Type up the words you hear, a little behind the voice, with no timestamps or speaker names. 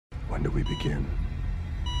When do we begin?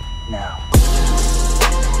 Now.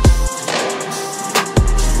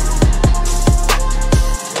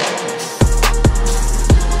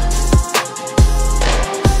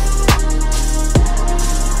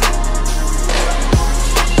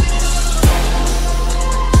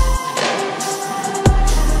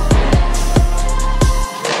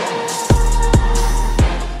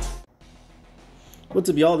 What's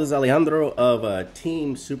up, y'all? This is Alejandro of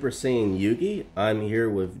Team Super Saiyan Yugi. I'm here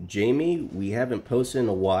with Jamie. We haven't posted in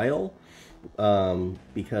a while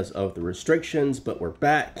because of the restrictions, but we're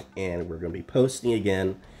back and we're going to be posting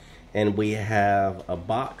again. And we have a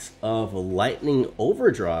box of Lightning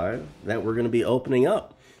Overdrive that we're going to be opening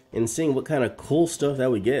up and seeing what kind of cool stuff that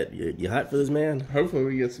we get. You hyped for this, man? Hopefully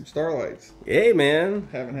we get some Starlights. Hey, man.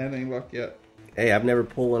 Haven't had any luck yet. Hey, I've never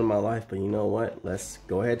pulled one in my life, but you know what? Let's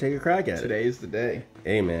go ahead and take a crack at it. Today's the day.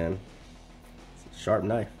 Hey, man. It's a sharp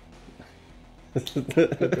knife. But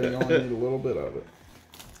they only need a little bit of it.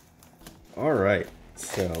 All right.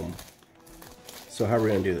 So how are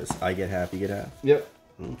we going to do this? I get half, you get half? Yep.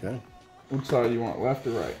 Okay. Which side do you want, left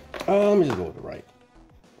or right? Let me just go with the right.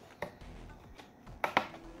 So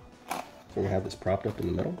we're going to have this propped up in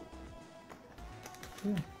the middle?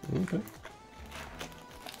 Yeah. Okay.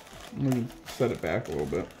 I'm going to set it back a little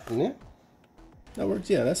bit. Yeah. That works.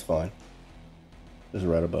 Yeah, that's fine. Just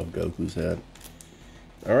right above Goku's head.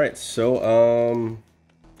 All right, so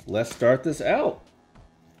let's start this out.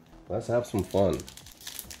 Let's have some fun.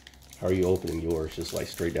 How are you opening yours? Just like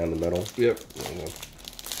straight down the middle? Yep.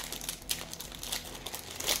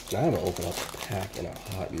 I haven't opened up a pack in a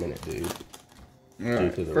hot minute, dude. All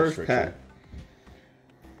right, first pack.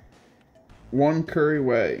 One Curry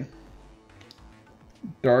Way.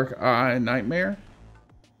 Dark Eye Nightmare.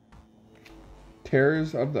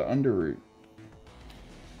 Terrors of the Underroot.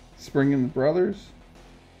 Spring Brothers.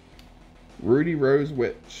 Rudy Rose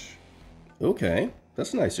Witch. Okay,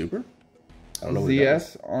 that's a nice super. I don't know what that is.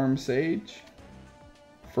 ZS Arm Sage.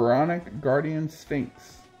 Pharaonic Guardian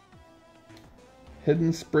Sphinx.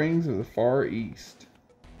 Hidden Springs of the Far East.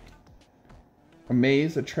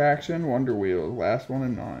 Amaze Attraction Wonder Wheel. Last one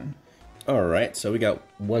in 9. All right, so we got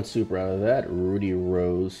one super out of that, Rudy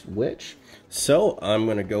Rose Witch. So I'm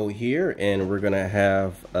going to go here, and we're going to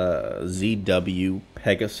have ZW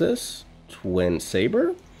Pegasus, Twin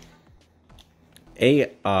Saber.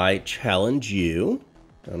 AI Challenge You.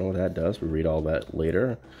 Don't know what that does. We'll read all that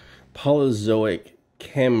later. Polyzoic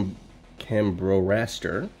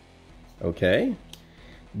Cambroraster. Okay.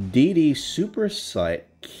 DD Super Sight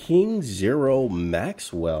King Zero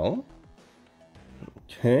Maxwell.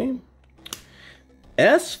 Okay.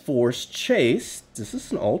 S-Force Chase. Is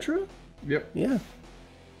this an Ultra? Yep. Yeah.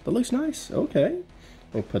 That looks nice. Okay.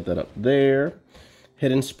 Let me put that up there.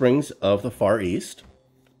 Hidden Springs of the Far East.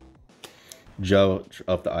 Judge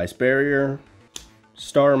of the Ice Barrier.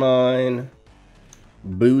 Starmine.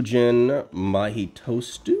 Bujin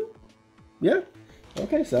Mahitostu. Yeah.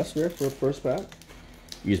 Okay, so that's fair for the first pack.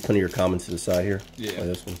 You just putting your comments to the side here? Yeah. Like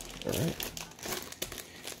this one. All right.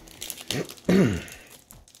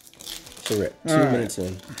 So we're at 2 minutes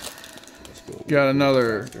in. Let's go. Got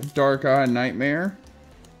another Dark Eye Nightmare.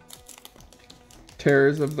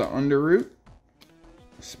 Terrors of the Underroot.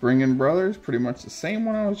 Spring Brothers, pretty much the same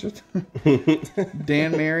one I was just.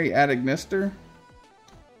 Dan Mary Adagnister.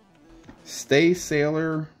 Stay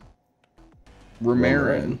Sailor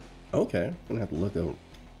Romarin. Okay, I'm gonna have to look at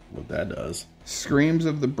what that does. Screams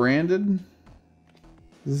of the Branded.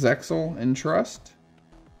 Zexel and Trust.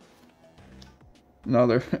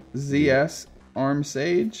 Another ZS Arm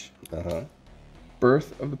Sage.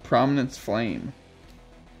 Birth of the Prominence Flame.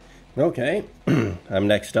 Okay, I'm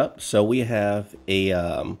next up. So we have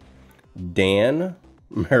a Dan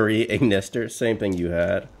Murray Ignister, same thing you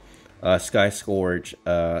had. Sky Scourge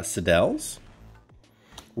Sidels.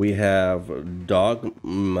 We have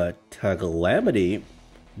Dogmatic Calamity.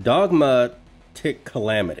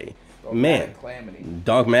 Man,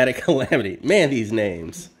 Dogmatic Calamity. Man, these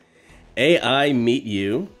names. AI Meet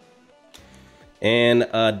You. And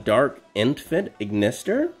Dark Infant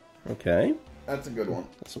Ignister. Okay. That's a good one.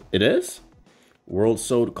 It is. World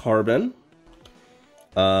Sold Carbon.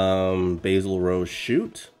 Basil Rose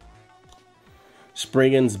Shoot.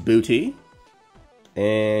 Spriggan's Booty.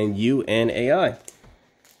 And UNAI.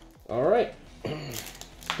 Alright. We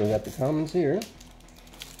got the commons here.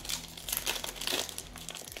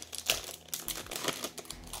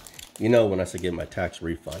 You know, when I say get my tax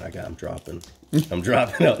refund, I'm dropping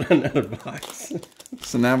out another box.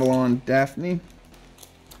 Sanavalon Daphne.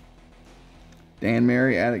 Dan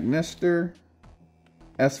Mary Adagnister.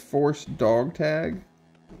 S-Force Dog Tag.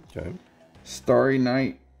 Okay. Starry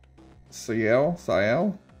Night Ciel.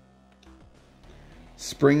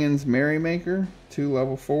 Springin's Merrymaker, 2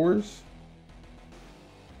 level 4s.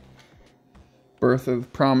 Birth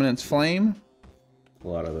of Prominence Flame. A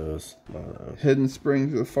lot of those. Hidden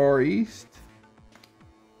Springs of the Far East.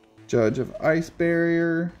 Judge of Ice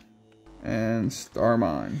Barrier. And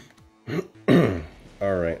Starmine.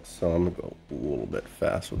 Alright, so I'm going to go a little bit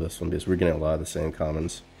fast with this one because we're getting a lot of the same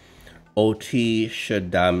commons. Oti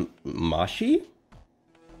Shadamashi?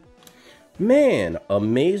 Man, a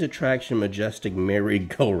maze attraction majestic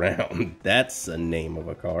merry-go-round. That's the name of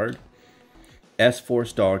a card.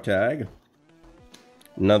 S-Force dog tag.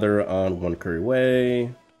 Another on One Curry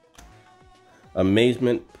Way.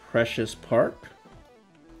 Amazement Precious Park.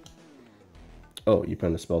 Oh, you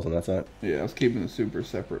putting the spells on that side? Yeah, I was keeping the super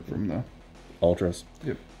separate from the Ultras.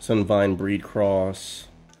 Yep. Sunvine Breed Cross.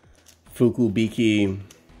 Fukubiki.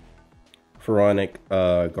 Pharaonic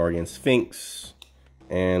Guardian Sphinx.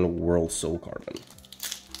 And World Soul Carbon.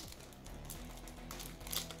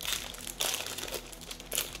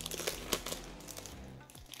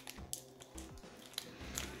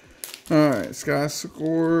 Alright, Sky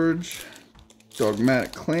Scourge,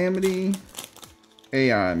 Dogmatic Calamity,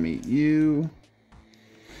 AI Meet You,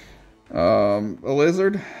 a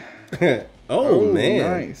Lizard. oh,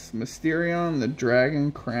 man. Nice. Mysterion, the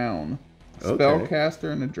Dragon Crown. Okay.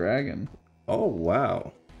 Spellcaster and a Dragon. Oh,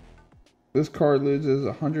 wow. This card loses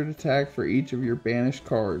 100 attack for each of your banished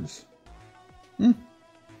cards. I'll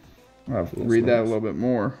have to read that a little bit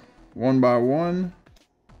more. 1 by 1.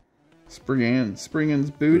 Springin's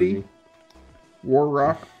Booty.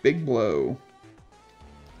 Warrock Big Blow.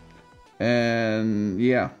 And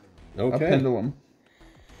yeah. Okay. A Pendulum.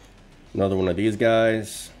 Another one of these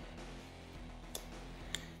guys.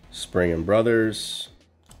 Springin Brothers.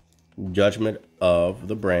 Judgment of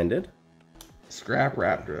the Branded. Scrap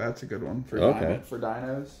Raptor. That's a good one for for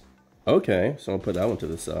dinos. Okay, so I'll put that one to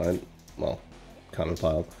the side. Well, common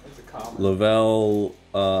pile. It's a common.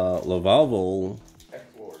 Lavalval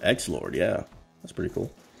X-Lord, yeah. That's pretty cool.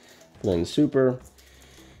 Then Super.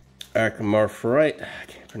 Akmarphorite, I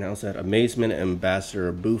can't pronounce that. Amazement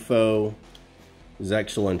Ambassador Bufo.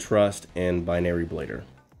 Zexal and Trust, and Binary Blader.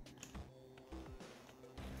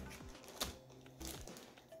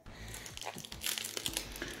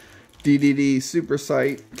 DDD Super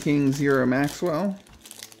Sight King Zero Maxwell.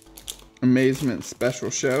 Amazement Special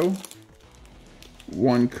Show.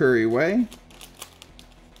 One Curry Way.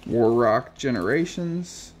 Warrock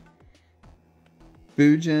Generations.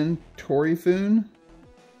 Bujin Torifun.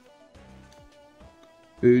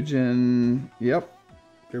 Bujin, yep.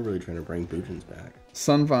 They're really trying to bring Bujins back.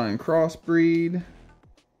 Sunvine Crossbreed.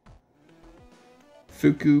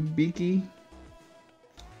 Fukubiki.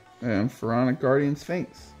 And Pharaonic Guardian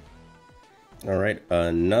Sphinx. All right,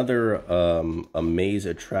 another a maze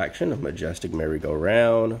attraction, a majestic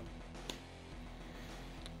merry-go-round.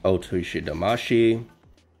 Otoshi Damashi.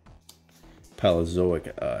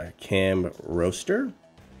 Paleozoic Cam Roaster.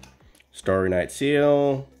 Starry Night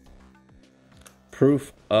Seal.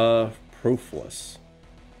 Proof of Proofless.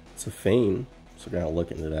 It's a Fane, so we're gonna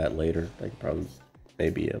look into that later. I could probably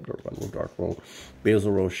maybe able to run with Dark World.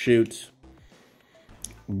 Basil Rose Shoot.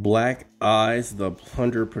 Black Eyes, the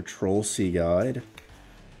Plunder Patrol Sea Guide.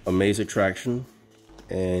 A Maze Attraction.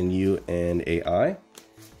 And you and AI.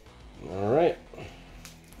 All right.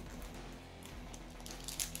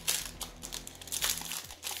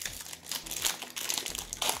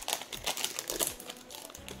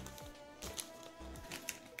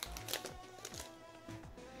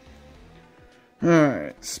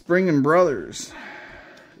 Alright, Springin Brothers.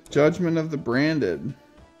 Judgment of the Branded.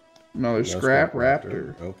 Another Scrap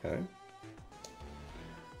Raptor. Okay.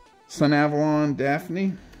 Sun Avalon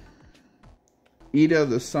Daphne. Ida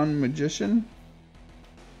the Sun Magician.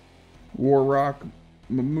 Warrock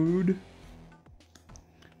Mahmood.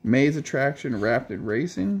 Maze Attraction Rapid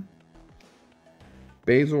Racing.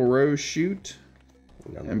 Basil Rose Shoot.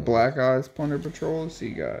 And Black Eyes Plunder Patrol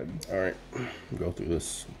Sea Guide. Alright, go through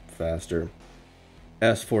this faster.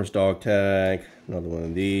 S-Force Dog Tag. Another one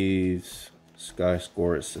of these. Sky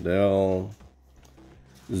Score at Sidel.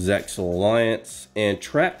 Zexal Alliance. And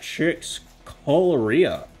Trap Chicks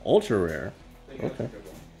Colorea. Ultra rare. Okay.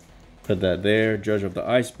 Put that there. Judge of the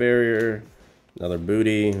Ice Barrier. Another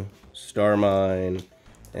Booty. Starmine.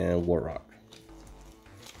 And Warrock.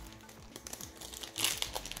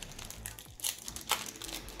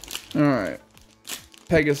 Alright.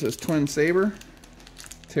 Pegasus Twin Saber.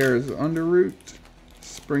 Terra's Underroot.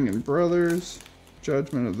 Springin Brothers.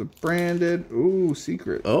 Judgment of the Branded. Ooh,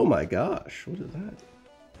 Secret. Oh my gosh. What is that?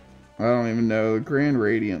 I don't even know. The Grand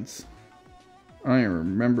Radiance. I don't even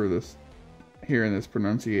remember this. Hearing this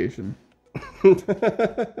pronunciation.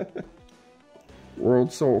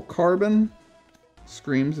 World Soul Carbon,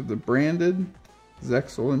 Screams of the Branded,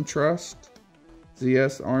 Zexal and Trust,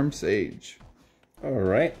 ZS Arm Sage. All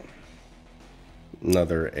right.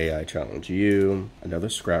 Another AI Challenge U. Another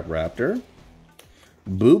Scrap Raptor.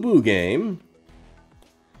 Boo Boo Game.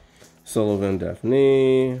 Sullivan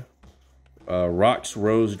Daphne. Rox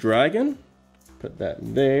Rose Dragon. Put that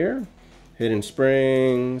there. Hidden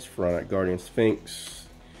Springs. Pharaonic Guardian Sphinx.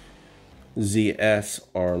 ZS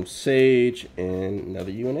Arm Sage. And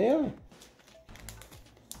another UNAI.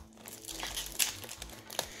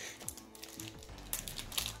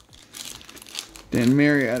 Dan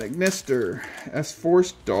Marriott Ignister,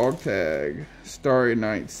 S-Force Dog Tag, Starry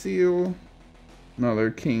Night Seal,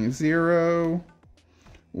 another King Zero,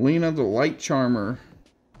 Lena the Light Charmer.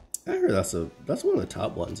 I heard that's one of the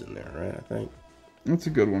top ones in there, right? I think. That's a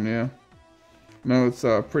good one, yeah. No, it's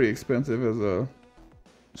pretty expensive as a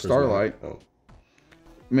Starlight. Oh.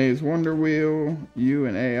 Maze Wonder Wheel, U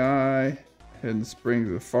and AI, Hidden Springs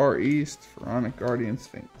of the Far East, Pharaonic Guardian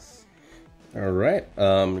Sphinx. All right,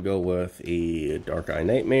 I'm gonna go with a Dark Eye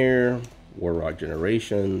Nightmare, Warrock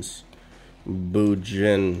Generations,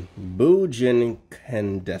 Boojin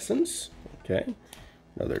Candescence. Okay,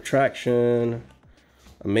 another Attraction,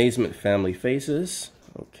 Amazement Family Faces.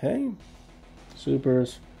 Okay,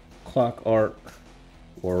 Supers, Clock Arc,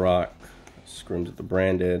 Warrock, Screams of the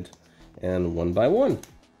Branded, and One by One.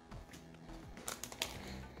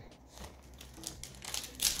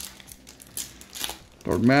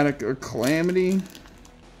 Dogmatic Calamity,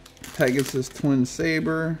 Pegasus Twin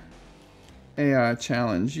Saber, AI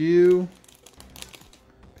Challenge U,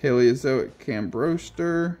 Paleozoic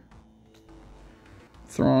Cambroster,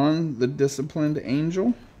 Thrawn the Disciplined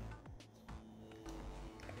Angel,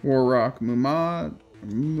 Warrock Mumad,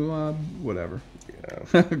 whatever.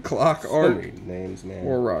 Yeah. Clock So Arc, many names, man.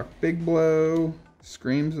 Warrock Big Blow,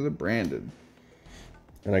 Screams of the Branded.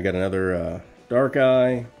 And I got another Dark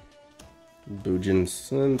Eye, Boojin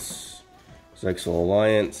Sense, Zexal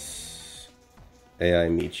Alliance, AI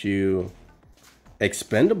Meet You,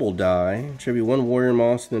 Expendable Die, tribute one warrior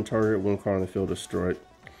monster, then target one card on the field, destroy it.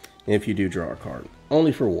 If you do, draw a card.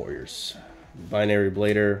 Only for warriors. Binary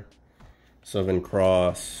Blader, Southern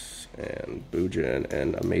Cross, and Boojin,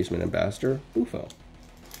 and Amazement Ambassador, Bufo.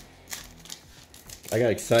 I got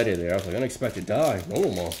excited there. I was like, Unexpected Die,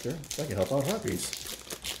 normal monster. I can help out Harpies.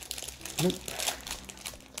 Nope.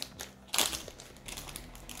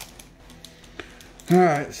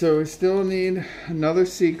 Alright, so we still need another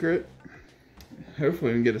secret.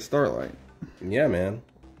 Hopefully we can get a Starlight. Yeah, man.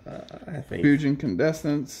 I have faith. Fusion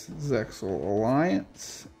Condescence, Zexal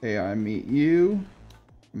Alliance, AI Meet You,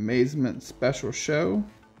 Amazement Special Show,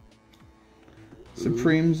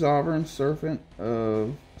 Supreme Sovereign Serpent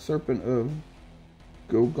of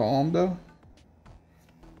Gogalmda,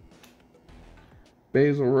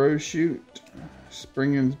 Basil Rose Shoot,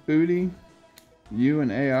 Springen's Booty, U and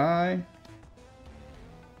AI.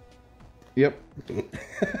 Yep.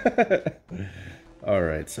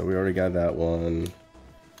 Alright, so we already got that one.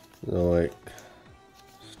 Zoic,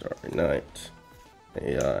 Starry Night,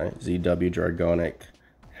 AI, ZW Dragonic,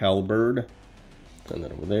 Halberd. Send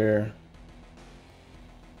that over there.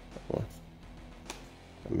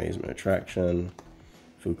 Amazement Attraction,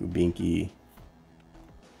 Fukubinki,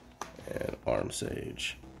 and Arm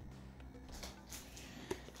Sage.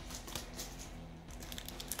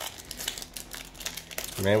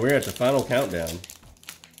 Man, we're at the final countdown.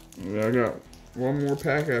 Yeah, I got one more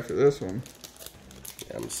pack after this one.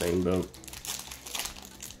 Yeah, I'm the same boat.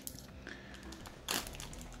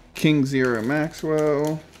 King Zero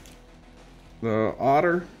Maxwell, the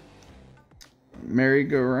Otter,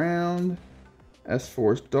 Merry-Go-Round,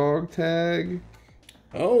 S-Force Dog Tag.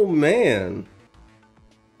 Oh, man.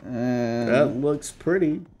 And That looks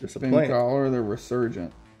pretty disappointing. Bengaller the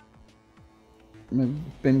Resurgent.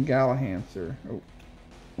 Bengalahancer. Oh.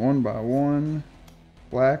 One by One,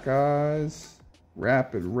 Black Eyes,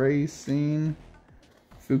 Rapid Racing,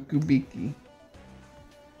 Fukubiki.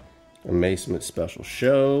 Amazement Special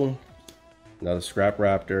Show, another Scrap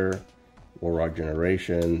Raptor, Warrock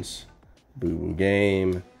Generations, Boo Boo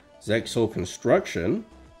Game, Zexal Construction.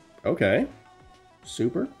 Okay,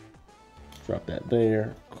 super. Drop that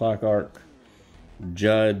there. Clock Arc,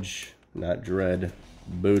 Judge, not Dread,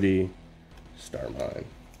 Booty, Starmine.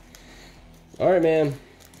 All right, man.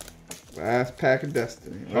 Last pack of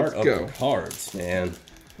Destiny. Let's Heart go. of the cards, man.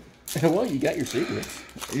 Well, you got your secrets.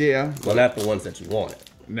 Yeah. Well, not the ones that you wanted.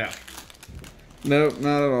 No. Nope,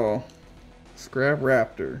 not at all. Scrap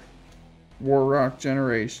Raptor, Warrock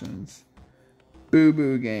Generations, Boo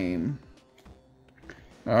Boo Game.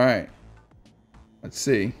 Alright. Let's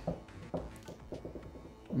see.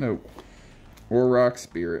 Nope. or Rock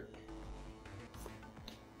Spirit.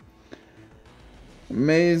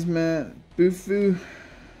 Amazement, Bufu,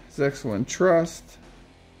 Zexalin Trust,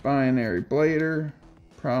 Binary Blader,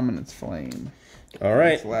 Prominence Flame. All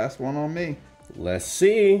right. That's the last one on me. Let's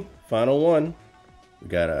see. Final one. We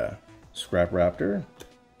got a Scrap Raptor,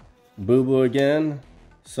 Boo Boo again,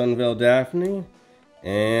 Sunveil Daphne,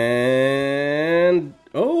 and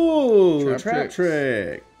Trap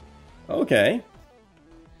Trick. Okay.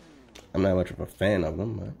 I'm not much of a fan of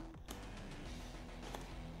them, but.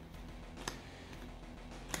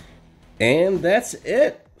 And that's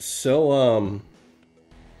it. So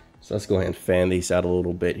let's go ahead and fan these out a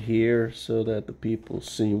little bit here so that the people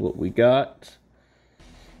see what we got.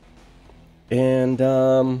 And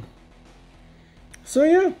so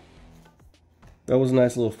yeah, that was a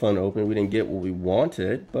nice little fun open. We didn't get what we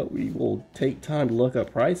wanted, but we will take time to look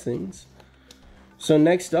up pricings. So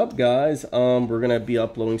next up, guys, we're gonna be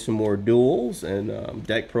uploading some more duels and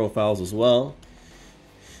deck profiles as well.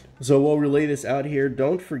 So we'll relay this out here.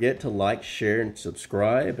 Don't forget to like, share, and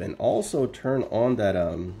subscribe, and also turn on that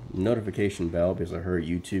notification bell, because I heard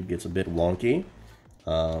YouTube gets a bit wonky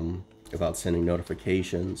about sending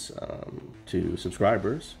notifications to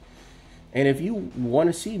subscribers. And if you want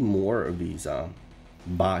to see more of these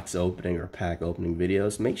box opening or pack opening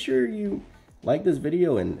videos, make sure you like this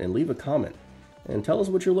video and leave a comment and tell us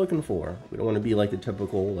what you're looking for. We don't want to be like the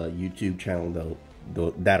typical YouTube channel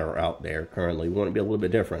that are out there currently. We want to be a little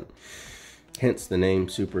bit different. Hence the name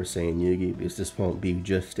Super Saiyan Yugi, because this won't be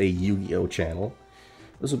just a Yu-Gi-Oh channel.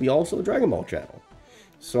 This will be also a Dragon Ball channel.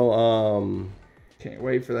 So can't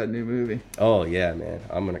wait for that new movie. Oh yeah, man,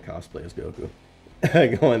 I'm gonna cosplay as Goku.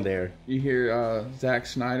 Going there. You hear Zack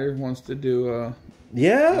Snyder wants to do a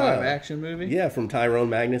live action movie? Yeah, from Tyrone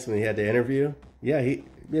Magnus when he had the interview. Yeah,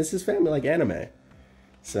 it's his family like anime.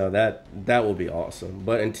 So that will be awesome.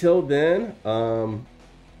 But until then,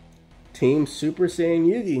 Team Super Saiyan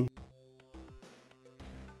Yugi.